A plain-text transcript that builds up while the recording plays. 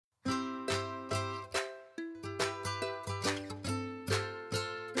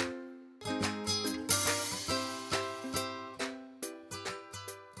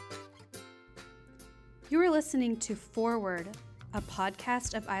You are listening to Forward, a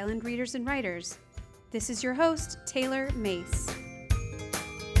podcast of Island Readers and Writers. This is your host, Taylor Mace.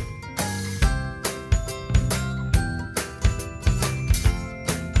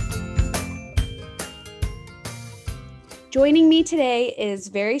 Joining me today is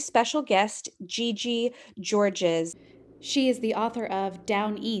very special guest, Gigi Georges. She is the author of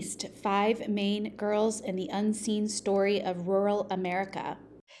Down East, 5 Maine Girls and the Unseen Story of Rural America.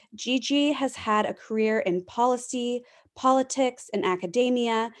 Gigi has had a career in policy, politics, and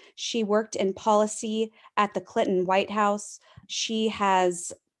academia. She worked in policy at the Clinton White House. She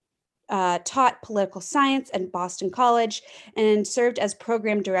has taught political science at Boston College and served as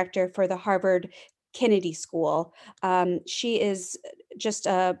program director for the Harvard Kennedy School. She is just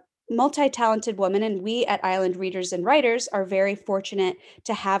a multi-talented woman, and we at Island Readers and Writers are very fortunate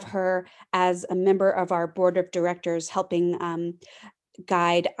to have her as a member of our board of directors, helping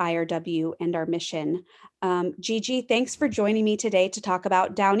guide IRW and our mission. Gigi, thanks for joining me today to talk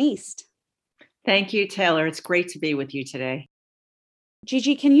about Down East. Thank you, Taylor. It's great to be with you today.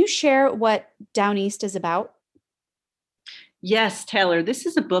 Gigi, can you share what Down East is about? Yes, Taylor, this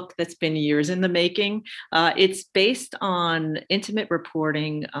is a book that's been years in the making. It's based on intimate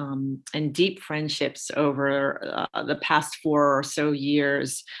reporting and deep friendships over the past 4 or so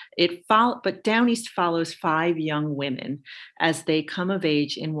years. But Down East follows 5 young women as they come of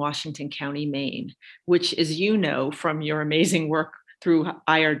age in Washington County, Maine, which, as you know from your amazing work through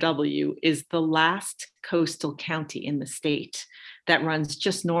IRW, is the last coastal county in the state that runs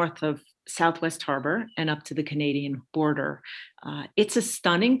just north of Southwest Harbor and up to the Canadian border. It's a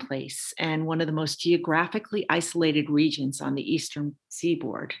stunning place and one of the most geographically isolated regions on the eastern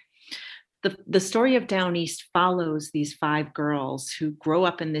seaboard. The story of Down East follows these 5 girls who grow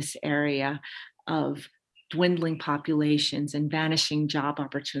up in this area of dwindling populations and vanishing job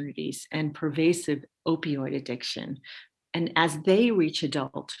opportunities and pervasive opioid addiction. And as they reach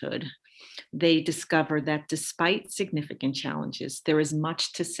adulthood, they discover that despite significant challenges, there is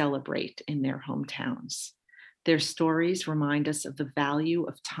much to celebrate in their hometowns. Their stories remind us of the value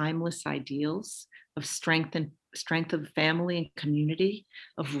of timeless ideals, of strength of family and community,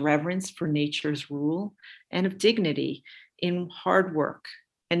 of reverence for nature's rule, and of dignity in hard work,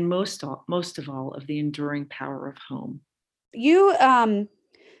 and most of all, of the enduring power of home. You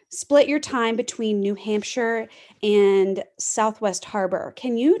split your time between New Hampshire and Southwest Harbor.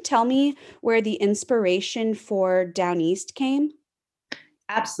 Can you tell me where the inspiration for Down East came?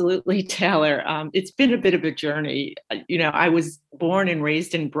 Absolutely, Taylor. It's been a bit of a journey. I was born and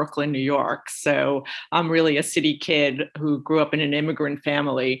raised in Brooklyn, New York. So I'm really a city kid who grew up in an immigrant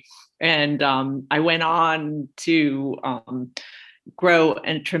family. And I went on to grow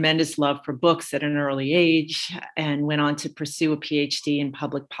a tremendous love for books at an early age and went on to pursue a PhD in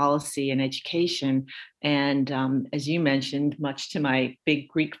public policy and education. And as you mentioned, much to my big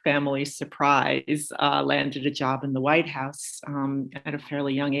Greek family's surprise, landed a job in the White House at a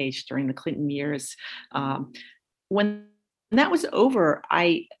fairly young age during the Clinton years. When that was over,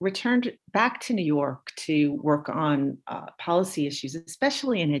 I returned back to New York to work on policy issues,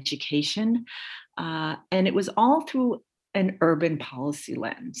 especially in education. And it was all through an urban policy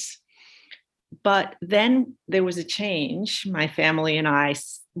lens. But then there was a change. My family and I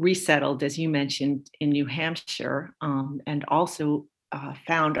resettled, as you mentioned, in New Hampshire, and also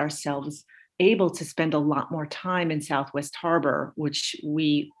found ourselves able to spend a lot more time in Southwest Harbor, which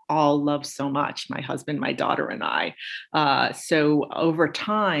we all love so much, my husband, my daughter, and I. So over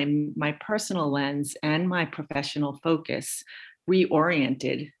time, my personal lens and my professional focus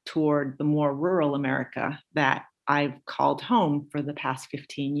reoriented toward the more rural America that I've called home for the past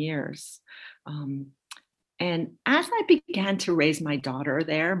 15 years. And as I began to raise my daughter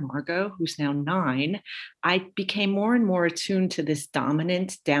there, Margot, who's now 9, I became more and more attuned to this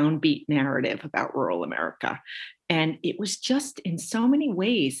dominant downbeat narrative about rural America. And it was just in so many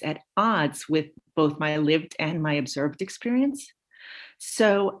ways at odds with both my lived and my observed experience.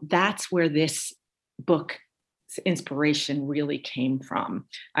 So that's where this book inspiration really came from.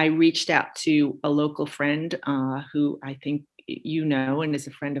 I reached out to a local friend who I think you know and is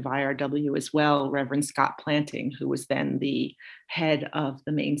a friend of IRW as well, Reverend Scott Planting, who was then the head of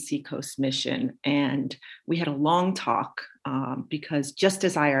the Maine Seacoast Mission. And we had a long talk because just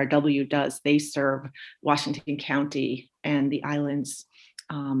as IRW does, they serve Washington County and the islands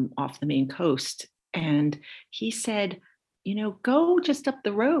off the Maine coast. And he said, go just up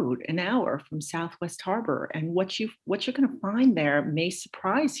the road an hour from Southwest Harbor, and what you're going to find there may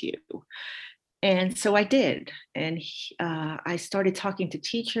surprise you. And so I did. And I started talking to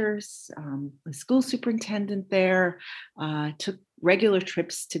teachers, the school superintendent there, took regular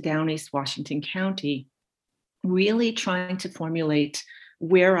trips to Down East Washington County. really trying to formulate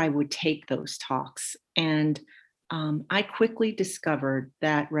where I would take those talks. And I quickly discovered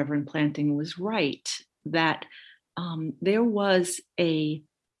that Reverend Planting was right, that there was a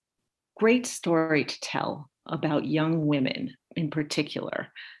great story to tell about young women in particular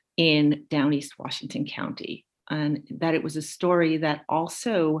in down East Washington County. And that it was a story that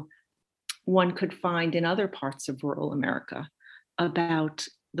also one could find in other parts of rural America about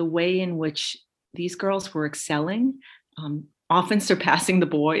the way in which these girls were excelling, often surpassing the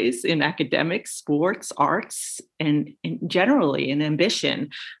boys in academics, sports, arts, and generally in ambition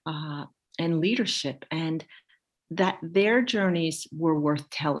and leadership. And that their journeys were worth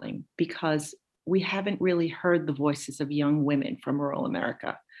telling because we haven't really heard the voices of young women from rural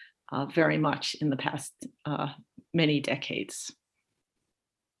America very much in the past many decades.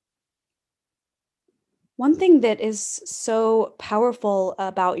 One thing that is so powerful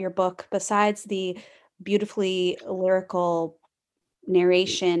about your book, besides the beautifully lyrical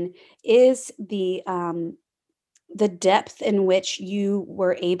narration, is the depth in which you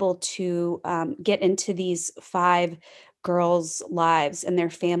were able to get into these five girls' lives and their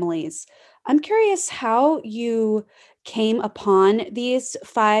families. I'm curious how you came upon these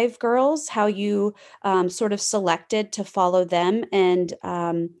five girls, how you sort of selected to follow them, and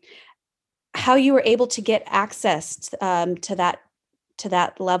how you were able to get access to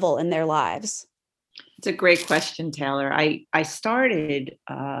that level in their lives. It's a great question, Taylor. I started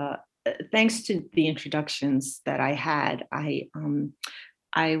thanks to the introductions that I had.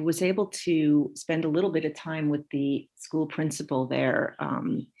 I was able to spend a little bit of time with the school principal there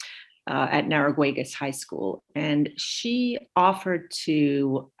at Narraguagus High School, and she offered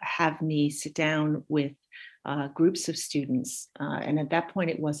to have me sit down with groups of students. And at that point,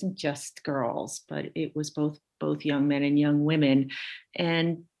 it wasn't just girls, but it was both young men and young women,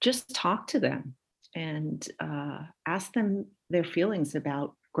 and just talk to them and ask them their feelings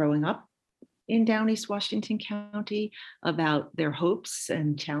about growing up in down East Washington County, about their hopes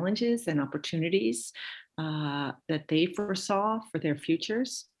and challenges and opportunities that they foresaw for their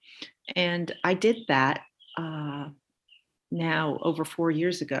futures. And I did that now over 4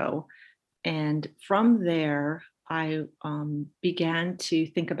 years ago. And from there, I began to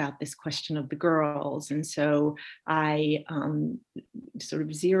think about this question of the girls. And so I sort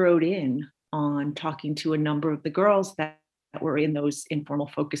of zeroed in on talking to a number of the girls that were in those informal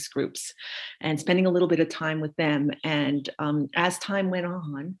focus groups and spending a little bit of time with them. And as time went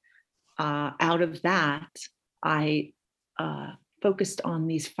on, out of that, I focused on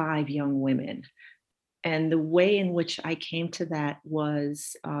these five young women. And the way in which I came to that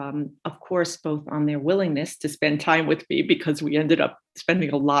was, of course, both on their willingness to spend time with me, because we ended up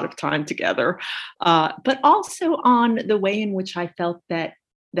spending a lot of time together, but also on the way in which I felt that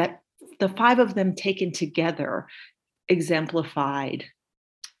the five of them taken together exemplified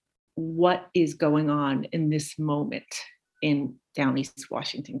what is going on in this moment in down East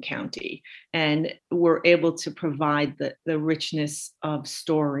Washington County. And we're able to provide the richness of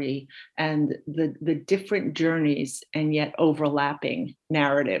story and the different journeys and yet overlapping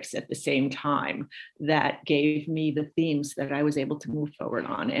narratives at the same time that gave me the themes that I was able to move forward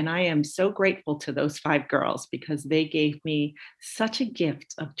on. And I am so grateful to those five girls because they gave me such a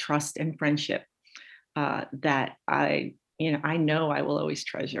gift of trust and friendship that I know I will always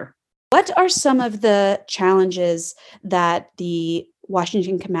treasure. What are some of the challenges that the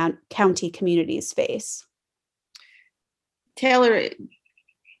Washington County communities face? Taylor,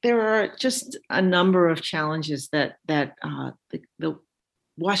 there are just a number of challenges that the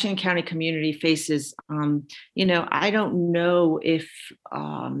Washington County community faces. I don't know if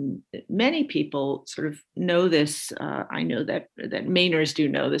many people sort of know this. I know that Mainers do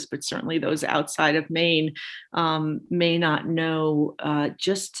know this, but certainly those outside of Maine may not know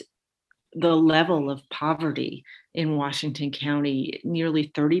just the level of poverty in Washington County. Nearly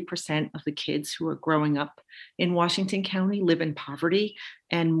 30% of the kids who are growing up in Washington County live in poverty,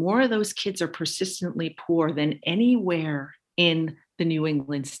 and more of those kids are persistently poor than anywhere in the New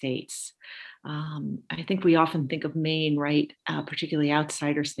England states. I think we often think of Maine, right? Particularly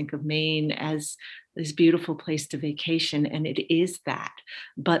outsiders think of Maine as this beautiful place to vacation, and it is that.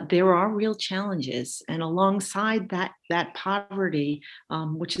 But there are real challenges, and alongside that poverty,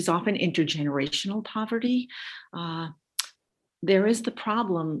 which is often intergenerational poverty, uh, there is the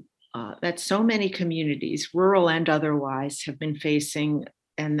problem that so many communities, rural and otherwise, have been facing,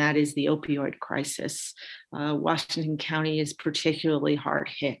 and that is the opioid crisis. Washington County is particularly hard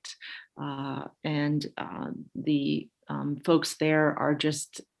hit, and the folks there are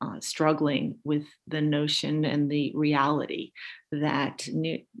just struggling with the notion and the reality that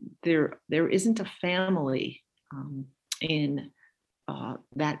there isn't a family in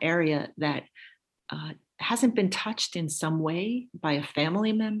that area that hasn't been touched in some way by a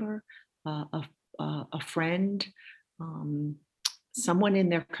family member, a friend, um, someone in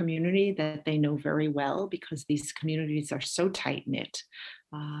their community that they know very well, because these communities are so tight knit.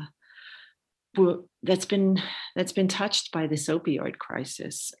 Uh, that's been touched by this opioid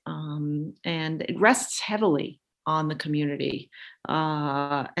crisis, and it rests heavily on the community,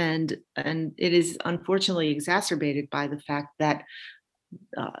 and it is unfortunately exacerbated by the fact that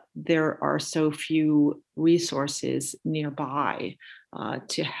there are so few resources nearby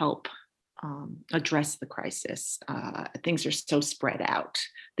to help address the crisis. Things are so spread out.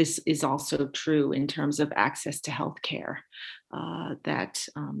 This is also true in terms of access to healthcare, that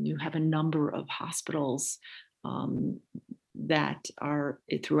you have a number of hospitals um, that are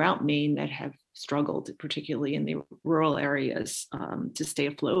throughout Maine that have struggled, particularly in the rural areas, to stay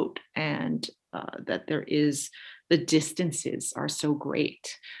afloat, and that the distances are so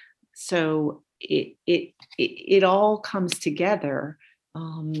great. So it all comes together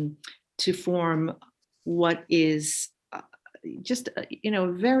um, to form what is just a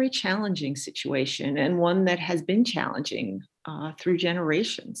very challenging situation, and one that has been challenging through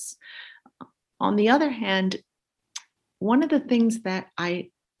generations. On the other hand, one of the things that I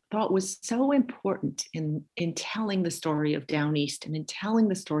thought was so important in telling the story of Down East, and in telling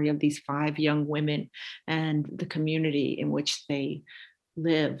the story of these five young women and the community in which they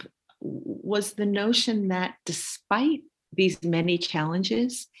live, was the notion that despite these many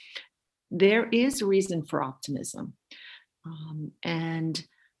challenges, there is reason for optimism, and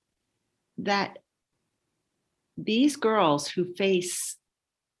that these girls who face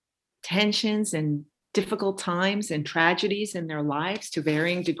tensions and difficult times and tragedies in their lives to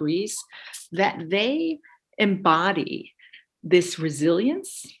varying degrees, that they embody this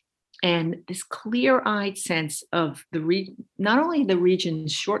resilience and this clear-eyed sense of not only the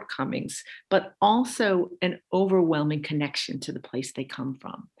region's shortcomings, but also an overwhelming connection to the place they come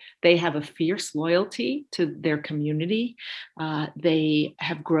from. They have a fierce loyalty to their community. They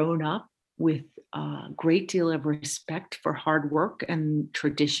have grown up with a great deal of respect for hard work and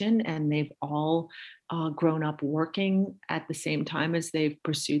tradition, and they've all grown up working at the same time as they've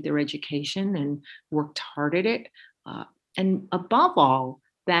pursued their education and worked hard at it. And above all,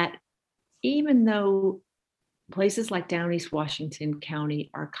 that even though places like Down East Washington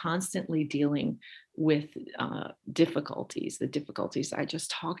County are constantly dealing with difficulties, the difficulties I just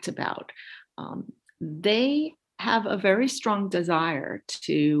talked about, they have a very strong desire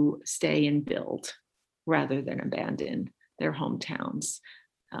to stay and build rather than abandon their hometowns.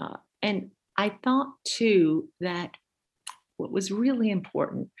 And I thought too that what was really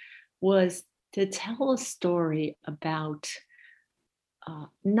important was to tell a story about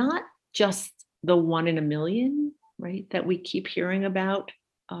not just the one in a million, right, that we keep hearing about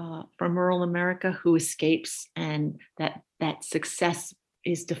from rural America, who escapes, and that success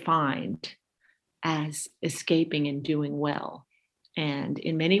is defined as escaping and doing well, and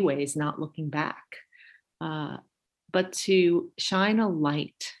in many ways not looking back, but to shine a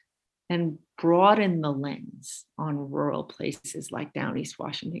light and broaden the lens on rural places like Down East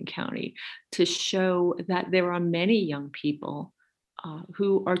Washington County, to show that there are many young people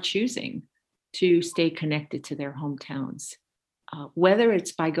who are choosing to stay connected to their hometowns, whether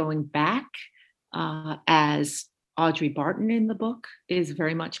it's by going back, as Audrey Barton in the book is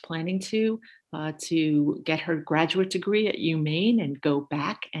very much planning to get her graduate degree at UMaine and go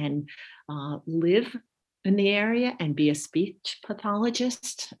back and live in the area and be a speech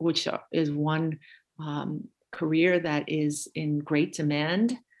pathologist, which is one career that is in great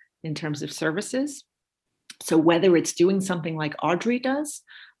demand in terms of services. So whether it's doing something like Audrey does,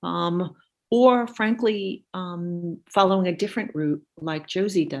 or frankly, following a different route like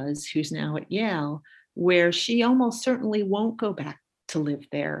Josie does, who's now at Yale, where she almost certainly won't go back to live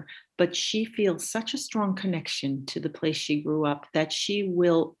there, but she feels such a strong connection to the place she grew up that she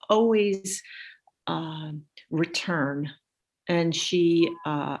will always return. And she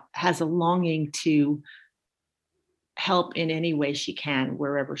has a longing to help in any way she can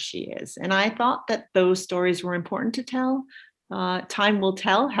wherever she is. And I thought that those stories were important to tell. Time will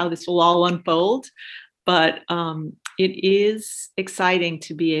tell how this will all unfold, but it is exciting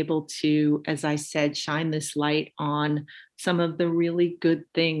to be able to, as I said, shine this light on some of the really good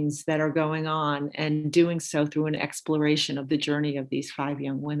things that are going on, and doing so through an exploration of the journey of these five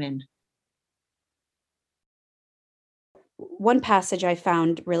young women. One passage I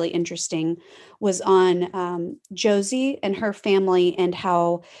found really interesting was on Josie and her family, and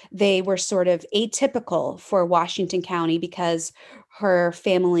how they were sort of atypical for Washington County because her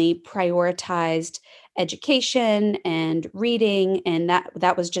family prioritized education and reading, and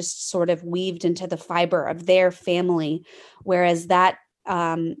that was just sort of weaved into the fiber of their family, whereas that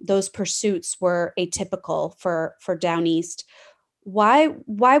those pursuits were atypical for Down East. Why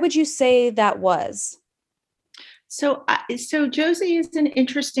would you say that was? So Josie is an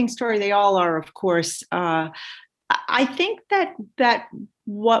interesting story. They all are, of course. I think that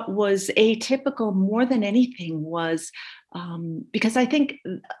what was atypical more than anything was because I think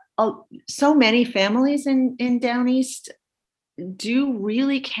uh, so many families in Down East do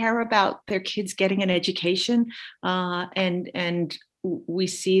really care about their kids getting an education, and we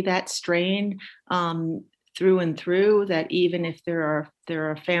see that strain through and through. That even if there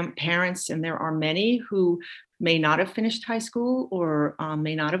are parents, and there are many who may not have finished high school or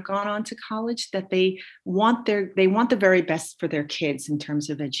may not have gone on to college, that they want the very best for their kids in terms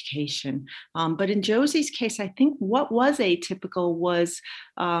of education. But in Josie's case, I think what was atypical was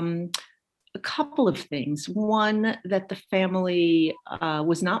um, a couple of things. One, that the family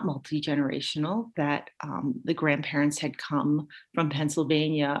was not multi-generational, that the grandparents had come from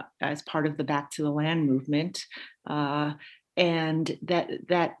Pennsylvania as part of the Back to the Land movement, and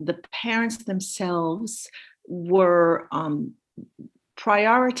that the parents themselves were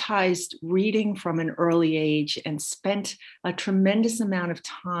prioritized reading from an early age and spent a tremendous amount of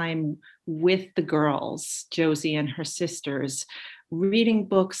time with the girls, Josie and her sisters, reading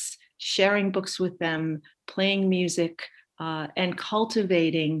books, sharing books with them, playing music, and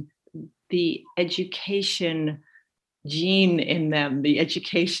cultivating the education gene in them, the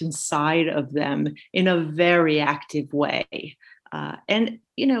education side of them in a very active way. And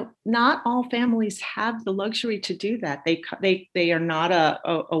not all families have the luxury to do that. They are not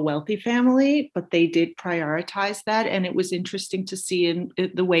a wealthy family, but they did prioritize that, and it was interesting to see in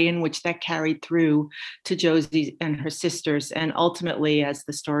the way in which that carried through to Josie and her sisters, and ultimately, as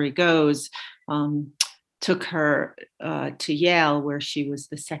the story goes, took her to Yale, where she was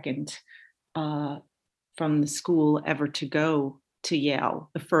the second from the school ever to go to Yale,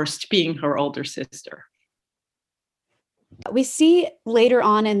 the first being her older sister. We see later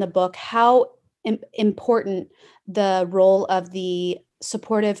on in the book how important the role of the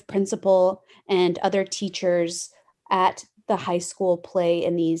supportive principal and other teachers at the high school play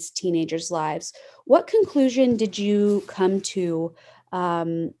in these teenagers' lives. What conclusion did you come to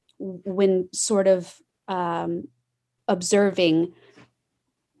when sort of observing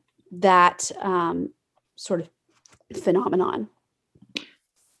that sort of phenomenon?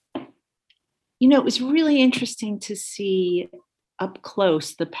 It was really interesting to see up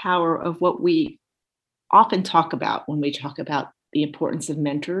close the power of what we often talk about when we talk about the importance of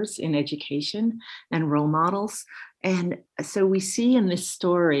mentors in education and role models. And so we see in this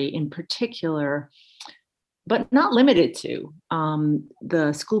story in particular, but not limited to,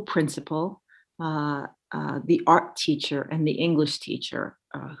 the school principal, the art teacher, and the English teacher,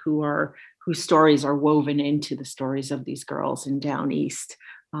 whose stories are woven into the stories of these girls in Down East,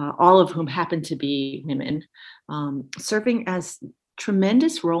 all of whom happen to be women, serving as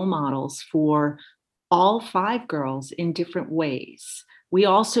tremendous role models for all five girls in different ways. We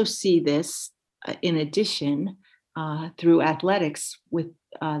also see this in addition through athletics with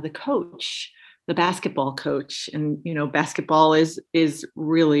the coach, the basketball coach. And basketball is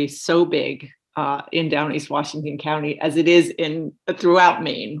really so big in Down East Washington County, as it is in throughout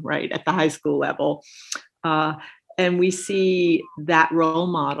Maine, right, at the high school level. And we see that role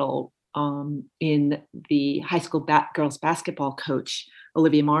model in the high school girls basketball coach,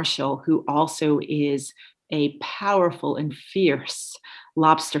 Olivia Marshall, who also is a powerful and fierce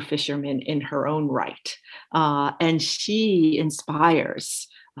lobster fisherman in her own right. And she inspires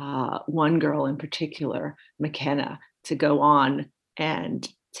one girl in particular, McKenna, to go on and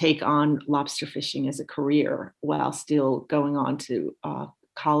take on lobster fishing as a career while still going on to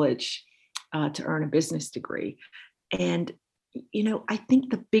college to earn a business degree. And, I think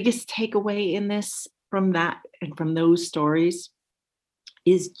the biggest takeaway in this from that and from those stories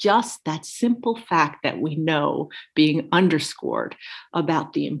is just that simple fact that we know being underscored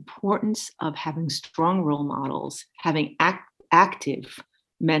about the importance of having strong role models, having active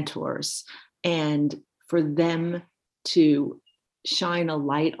mentors, and for them to shine a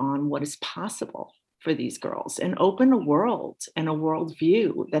light on what is possible for these girls and open a world and a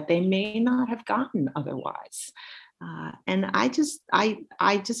worldview that they may not have gotten otherwise. And I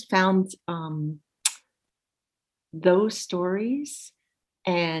just found those stories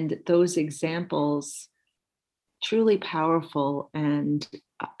and those examples truly powerful. And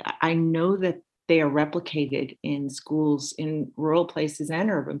I know that they are replicated in schools in rural places and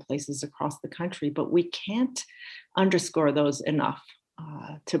urban places across the country, but we can't underscore those enough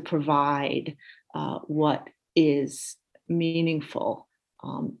to provide what is meaningful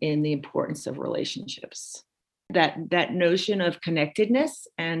in the importance of relationships. That notion of connectedness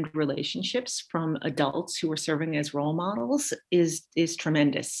and relationships from adults who are serving as role models is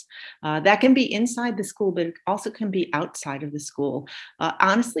tremendous. That can be inside the school, but it also can be outside of the school.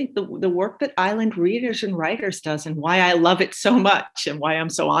 Honestly, the work that Island Readers and Writers does, and why I love it so much, and why I'm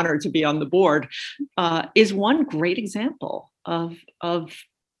so honored to be on the board, is one great example of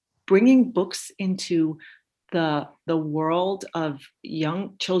bringing books into the world of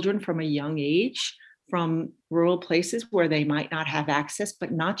young children from a young age, from rural places where they might not have access,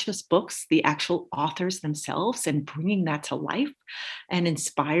 but not just books, the actual authors themselves, and bringing that to life and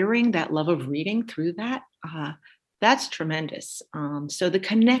inspiring that love of reading through that. That's tremendous. So the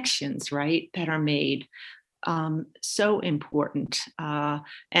connections, right, that are made, so important.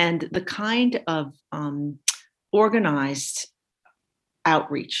 And the kind of organized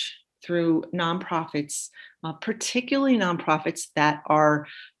outreach through nonprofits, particularly nonprofits that are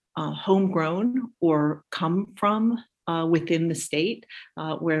homegrown or come from within the state,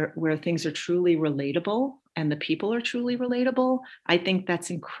 where things are truly relatable and the people are truly relatable. I think that's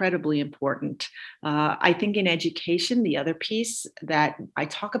incredibly important. I think in education, the other piece that I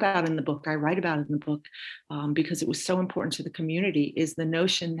talk about in the book, I write about in the book, because it was so important to the community, is the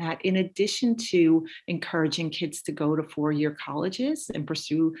notion that in addition to encouraging kids to go to four-year colleges and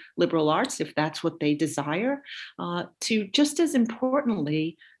pursue liberal arts, if that's what they desire, to just as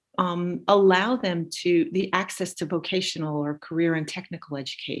importantly, allow them to the access to vocational or career and technical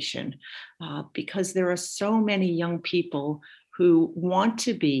education, because there are so many young people who want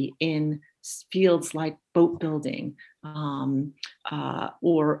to be in fields like boat building,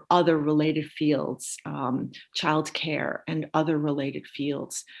 or other related fields, childcare and other related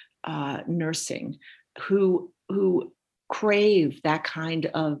fields, nursing, who crave that kind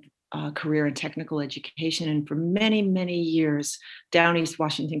of career and technical education. And for many, many years, down East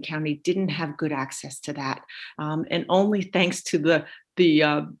Washington County didn't have good access to that. And only thanks to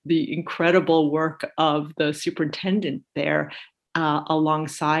the incredible work of the superintendent there,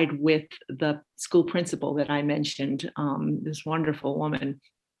 alongside with the school principal that I mentioned, this wonderful woman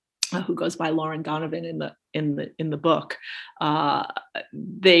who goes by Lauren Donovan in the book,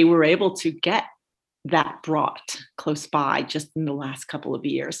 they were able to get that brought close by just in the last couple of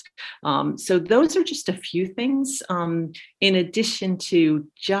years. So those are just a few things, in addition to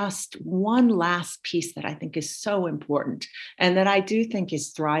just one last piece that I think is so important and that I do think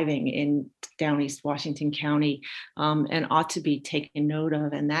is thriving in down East Washington County, and ought to be taken note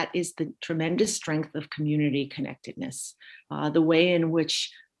of. And that is the tremendous strength of community connectedness, the way in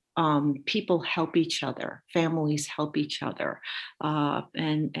which people help each other, families help each other,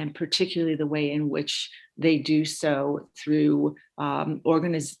 and particularly the way in which they do so through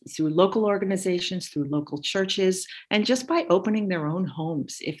through local organizations, through local churches, and just by opening their own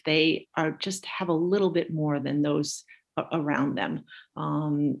homes if they are just have a little bit more than those around them.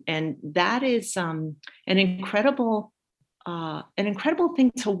 And that is an incredible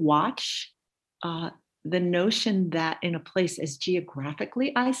thing to watch. The notion that in a place as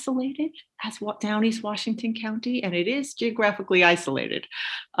geographically isolated as what down East Washington County, and it is geographically isolated,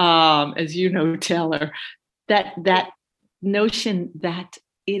 as you know, Taylor, that notion that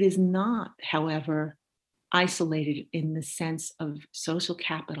it is not, however, isolated in the sense of social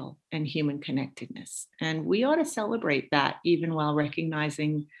capital and human connectedness. And we ought to celebrate that even while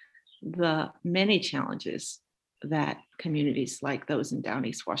recognizing the many challenges that communities like those in down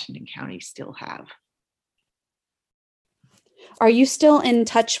East Washington County still have. Are you still in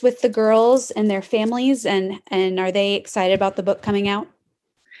touch with the girls and their families, and are they excited about the book coming out?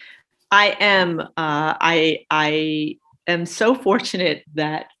 I am. I am so fortunate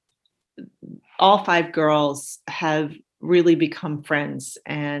that all five girls have really become friends,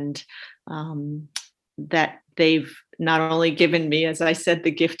 and that they've not only given me, as I said,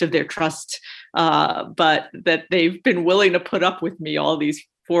 the gift of their trust, but that they've been willing to put up with me all these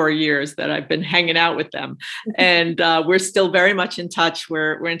 4 years that I've been hanging out with them. And we're still very much in touch.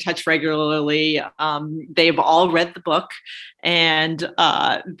 We're in touch regularly. They've all read the book, and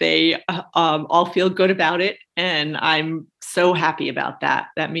they all feel good about it. And I'm so happy about that.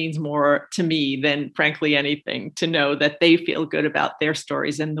 That means more to me than, frankly, anything, to know that they feel good about their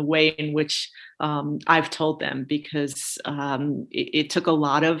stories and the way in which I've told them, because it took a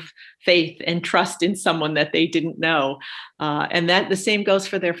lot of faith and trust in someone that they didn't know. And that the same goes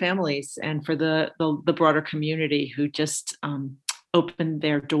for their families and for the broader community who just opened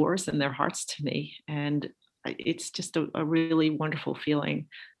their doors and their hearts to me. And it's just a really wonderful feeling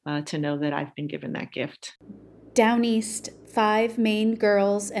to know that I've been given that gift. Down East, 5 Maine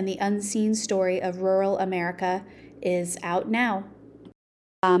Girls and the Unseen Story of Rural America is out now.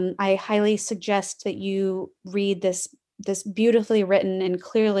 I highly suggest that you read this beautifully written and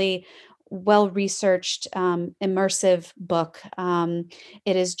clearly well-researched, immersive book.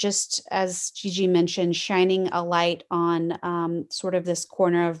 It is just, as Gigi mentioned, shining a light on sort of this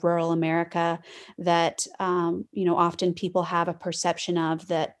corner of rural America that often people have a perception of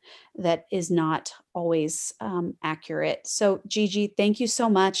that is not always accurate. So, Gigi, thank you so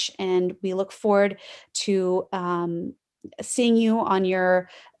much, and we look forward to seeing you on your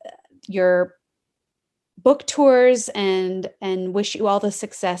book tours and wish you all the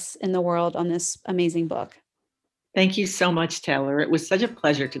success in the world on this amazing book. Thank you so much, Taylor. It was such a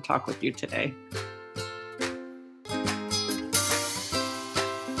pleasure to talk with you today.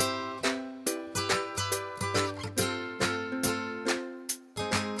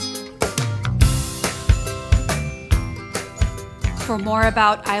 For more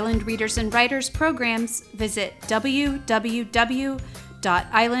about Island Readers and Writers programs, visit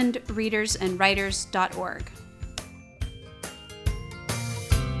www.islandreadersandwriters.org.